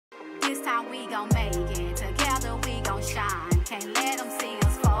time we gon' make it. Together we gon' shine. Can't let them see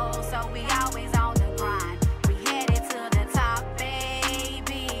us fall, so we always on the grind. We headed to the top,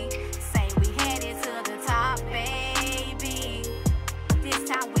 baby. Say we headed to the top, baby. This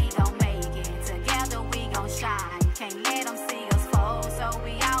time we gon' make it. Together we gon' shine. Can't let them see us fall, so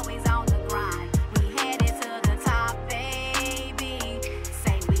we always on the grind. We headed to the top, baby.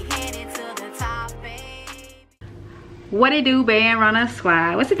 Say we headed to the top, baby. What it do, Bandrunnerz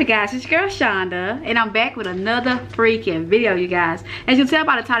squad? What's up, you guys? It's your girl Shunda, and I'm back with another freaking video, you guys. As you can tell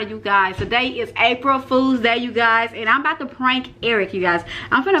by the title, you guys, today is April Fool's Day, you guys, and I'm about to prank Eric, you guys.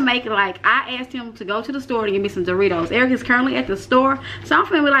 I'm gonna make it like I asked him to go to the store to give me some Doritos. Eric is currently at the store, so I'm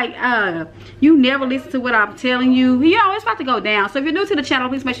gonna be like, you never listen to what I'm telling you. You know, it's about to go down. So if you're new to the channel,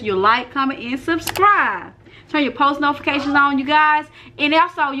 please make sure you like, comment, and subscribe. Turn your post notifications on, you guys. And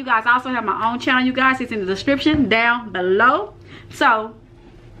also, you guys, I also have my own channel, you guys. It's in the description down below. So,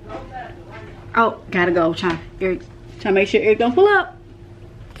 oh, gotta go. Trying to make sure Eric don't pull up.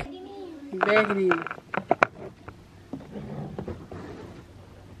 Back it in.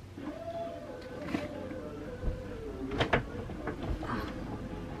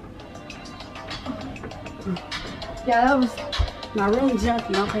 Yeah, that was my room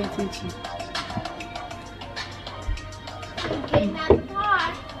junkie. Don't pay attention. Getting out the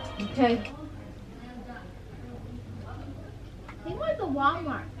car. Okay. He went to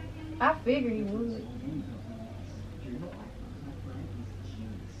Walmart. I figured he would.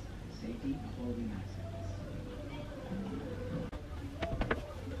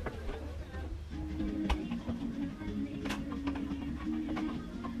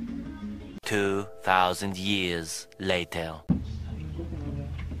 $2,000 years later.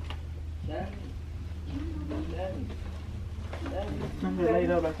 Remember laid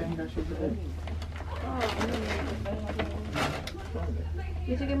up, I think I should do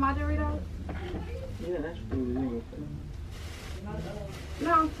Did you get my Doritos? Yeah, that's pretty legal.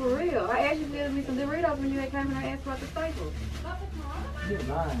 No, I'm for real. I asked you to give me some Doritos when you had came and I asked about the staples. You're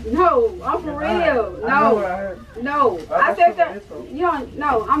lying. No, I'm for real. No, no. I said that. You don't.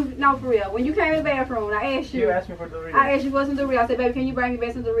 No, no for real. When you came in the bathroom, I asked you. You asked me for Doritos. I asked you for some Doritos. I said, baby, can you bring me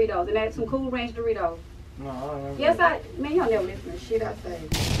back some Doritos? And that's some Cool Ranch Doritos. No, I don't remember. Yes, man, you don't never listen to shit I say.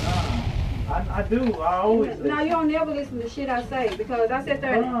 Nah, I do. I always listen. No, you don't never listen to shit I say because I sit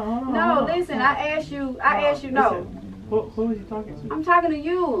there and listen, listen. I asked you, no. Who are you talking to? I'm talking to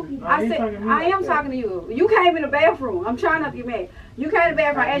you. No, I said, I am talking to you. You came in the bathroom. I'm trying not to get mad. You came in the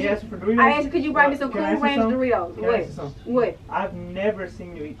bathroom. I asked you, could you bring me some Cool Ranch Doritos? What? I've never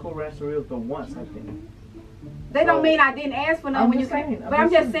seen you eat Cool Ranch Doritos but once, I think. They don't mean I didn't ask for none when you came. But I'm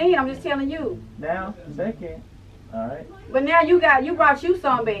just saying, I'm just telling you. Now, second. Alright. But now you brought you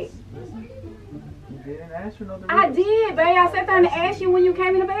some back. You didn't ask for no Doritos. I did, babe. I sat there and asked you when you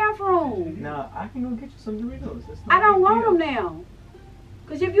came in the bathroom. Now, I can go get you some Doritos. I don't want them now.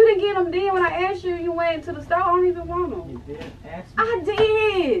 Because if you didn't get them then when I asked you, you went to the store, I don't even want them. You didn't ask me? I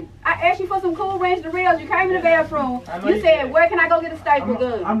did. I asked you for some Cool Ranch Doritos. You came in the bathroom. You said, where can I go get a staple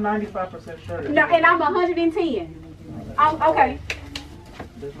gun? I'm 95% sure. No, and I'm 110. Okay.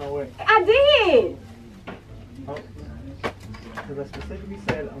 There's no way. I did. Oh. Because I specifically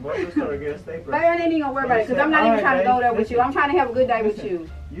said, I'm going to the store to get a stapler. Baby, I ain't even going to worry about it because I'm not even trying to go there with you. I'm trying to have a good day with you.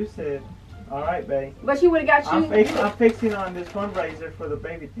 You said, all right, babe. But she would have got you. I'm fixing on this fundraiser for the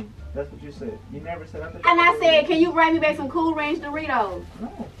baby thing. That's what you said. You never said nothing. And I said, can you bring me back some Cool Ranch Doritos?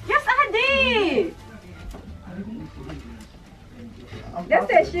 No. Yes, I did. That's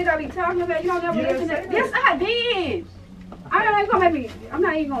that shit I be talking about. You don't never listen to that. Yes, I did. I'm not even gonna make me. I'm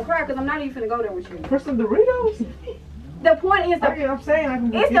not even gonna cry because I'm not even gonna go there with you. For some Doritos? The point is I'm saying I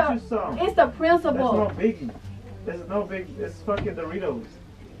can get you some. It's the principle. That's no biggie. There's no big. It's fucking Doritos.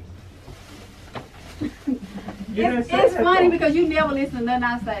 It's funny because you never listen to nothing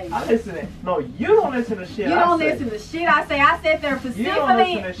I say. I listen to No, you don't listen to shit I say. You don't listen to shit I say. I sat there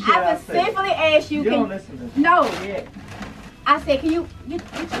specifically. I specifically asked you. You don't listen to shit. No. Yeah. I said, can you get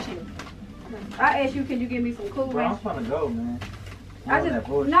your shit? I asked you, can you give me some Cool Ranch? I'm trying to go, man.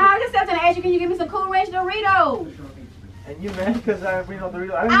 I just sat there and asked you, can you give me some Cool Ranch Doritos? And you mad because I bring on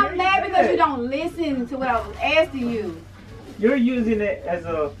Doritos? I'm mad because you don't listen to what I was asking you. You're using it as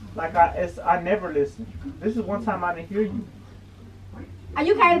a I never listen. This is one time I didn't hear you. And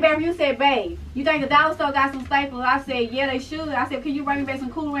you came to back and you said, babe, you think the dollar store got some staples? I said, yeah, they should. I said, can you bring me back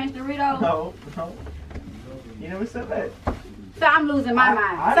some Cool Ranch Doritos? No. You never said that. So I'm losing my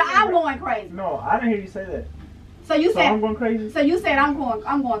mind. So I'm going crazy. No, I didn't hear you say that. So you said I'm going crazy? So you said I'm going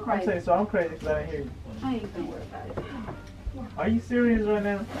crazy. I'm saying so I'm crazy because I didn't hear you. I ain't gonna worry about it. Are you serious right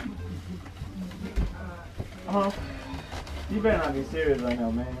now? You better not be serious right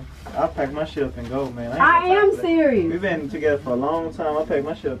now, man. I'll pack my shit up and go, man. I am serious. We've been together for a long time. I'll pack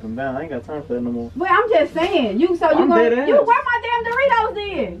my shit up and bounce. I ain't got time for that no more. But I'm just saying, where my damn Doritos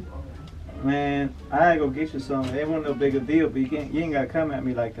then? Man, I go get you some. It wasn't no big a deal, but you ain't gotta come at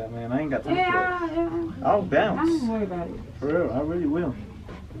me like that, man. I ain't got time for that. Yeah. I'll bounce. I don't worry about it. For real, I really will.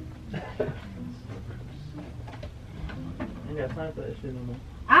 I ain't got time for that shit no more.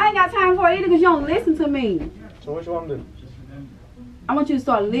 I ain't got time for it either because you don't listen to me. So what you want to do? I want you to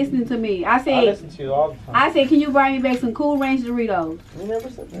start listening to me. I I listen to you all the time. said, can you bring me back some Cool Ranch Doritos? You never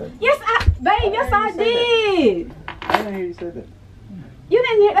said that. Yes, I did. I didn't hear you say that. You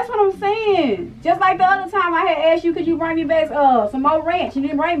didn't hear, that's what I'm saying. Just like the other time I had asked you, could you bring me back some more ranch? You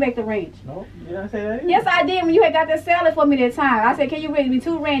didn't bring back the ranch. No, you didn't say that either. Yes, I did when you had got that salad for me that time. I said, can you bring me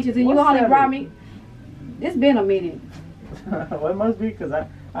 2 ranches? And What you only salad? brought me. It's been a minute. Well, it must be because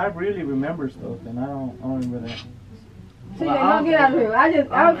I really remember stuff and I don't remember that. So don't get out of here.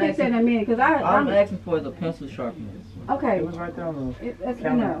 I'll fix that in a minute because I'm asking for the pencil sharpener. Okay. It was right there on the That's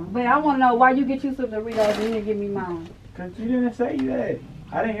counter. enough. But I want to know why you get you some Doritos and you didn't give me mine. Because you didn't say that.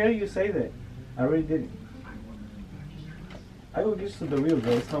 I didn't hear you say that. I really didn't. I go get you some Doritos,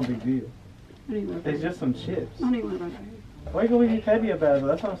 bro. It's no big deal. It's just some chips. I don't even worry about that. Why you gonna be petty about it?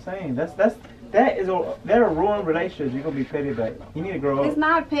 That's what I'm saying. They're a ruined relationship. You're gonna be petty about it. You need to grow up. It's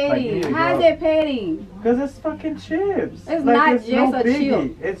not petty. Like, How is that petty? Because it's fucking chips. It's not just no a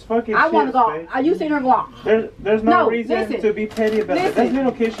biggie. chip. It's fucking I chips, want to go. babe. Are you sitting here going? There's no No, reason listen. to be petty about it. That's Listen.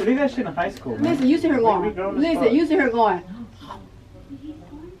 little kid shit. Leave that shit in high school, man. Listen, you sit here We going. grown as Listen, fuck. you sit here going.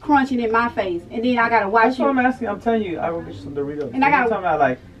 Crunching in my face, and then I gotta watch That's what I'm you. asking. I'm telling you, I will get you some Doritos. And I gotta- I'm talking about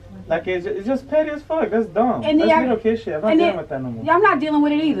like it's just petty as fuck. That's dumb. And then That's I- little kid shit. I'm not and dealing then- with that no more. Yeah, I'm not dealing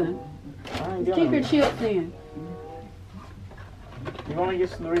with it either. I ain't dealing Keep your with it. chips in. You want to get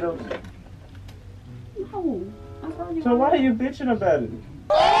some Doritos? No, I told you. So why are you bitching about it?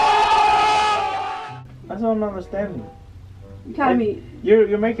 That's what I'm not understanding. You telling me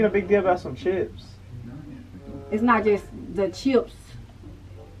You're making a big deal about some chips. it's not just the chips.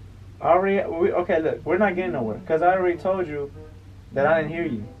 Okay, look, we're not getting nowhere. Because I already told you that I didn't hear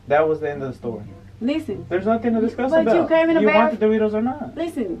you. That was the end of the story. Listen, There's nothing to discuss But about. you came in the You want bath- the Doritos or not?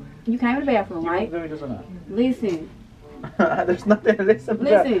 listen. You came to the bathroom, You right? want the Doritos or not? Listen. There's nothing to listen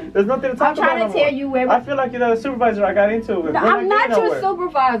about. Listen. There's nothing to talk I'm trying about to no tell more. you where. I feel like you're the supervisor I got into it with. No, We're I'm not getting your nowhere.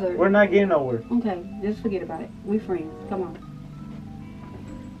 supervisor. We're not getting nowhere. Okay, just forget about it. We friends. Come on.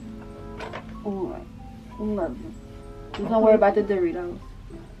 Alright. Love you. Just don't worry about the Doritos.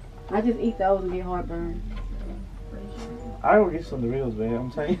 I just eat those and get heartburn. I will get some Doritos, man.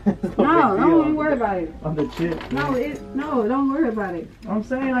 I'm telling you. It's No, big don't deal even worry about it. on the chips. No, don't worry about it. I'm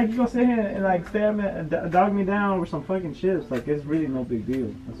saying, like, you gonna sit here and like stare at me and dog me down with some fucking chips. Like, it's really no big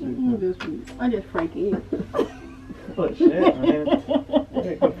deal. That's really I just frank in. oh shit, man. You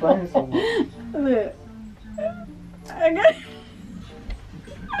ain't complaining so much. Look.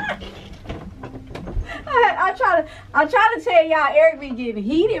 I try to tell y'all Eric be getting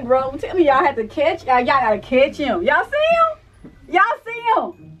heated, bro. I'm telling y'all have to catch y'all gotta catch him. Y'all see him? Y'all see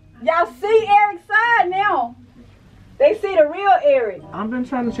him? Y'all see Eric's side now. They see the real Eric. I've been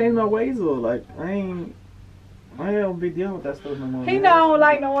trying to change my ways though. Like, I don't be dealing with that stuff no more. He man. don't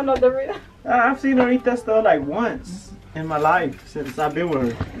like no one of the real. I've seen her eat that stuff like once in my life since I've been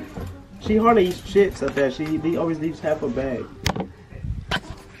with her. She hardly eats chips at that. She always leaves half a bag.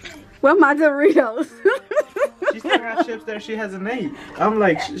 Where my Doritos? She still got chips that she hasn't ate. I'm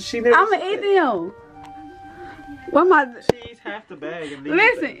like, she never. I'ma eat them. Where my She eats half the bag and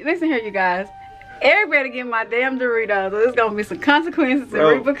leaves listen here, you guys. Eric better get my damn Doritos. There's gonna be some consequences and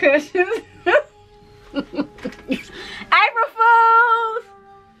Bro. repercussions. April Fools!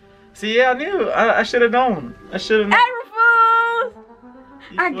 See, yeah, I knew. I should have known. I should have known. April Fools!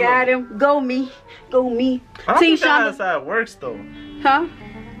 I got him. Go me. Go me. I don't See, think that's Shunda. how it works, though. Huh?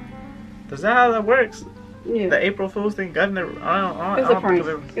 Is that how that works? Yeah. The April Fool's thing? I've never. I It was don't a prank. think I've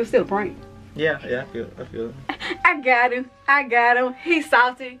ever- It was still a prank. Yeah, I feel it. I got him. He's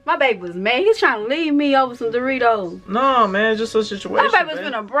salty. My baby was mad. He's trying to leave me over some Doritos. No, man, just a situation. My baby was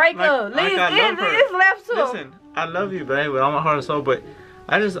man. finna break up. Like, I love her. It's left to him. Listen, I love you, babe, with all my heart and soul, but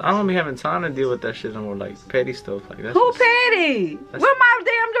I don't be having time to deal with that shit no more, like petty stuff like that. Who petty? Where my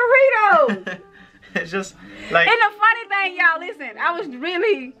damn Doritos? It's just like. And the funny thing, y'all, listen, I was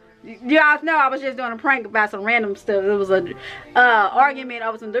really, y'all know I was just doing a prank about some random stuff. It was a argument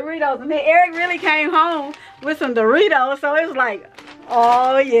over some Doritos, and then Eric really came home with some Doritos, so it was like,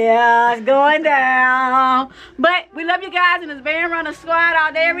 oh yeah, it's going down. But we love you guys in this Bandrunnerz squad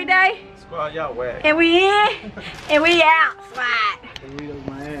all day, every day. Squad, y'all whack. And we in, and we out, squad. Doritos,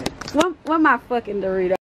 my ass. What my fucking Doritos?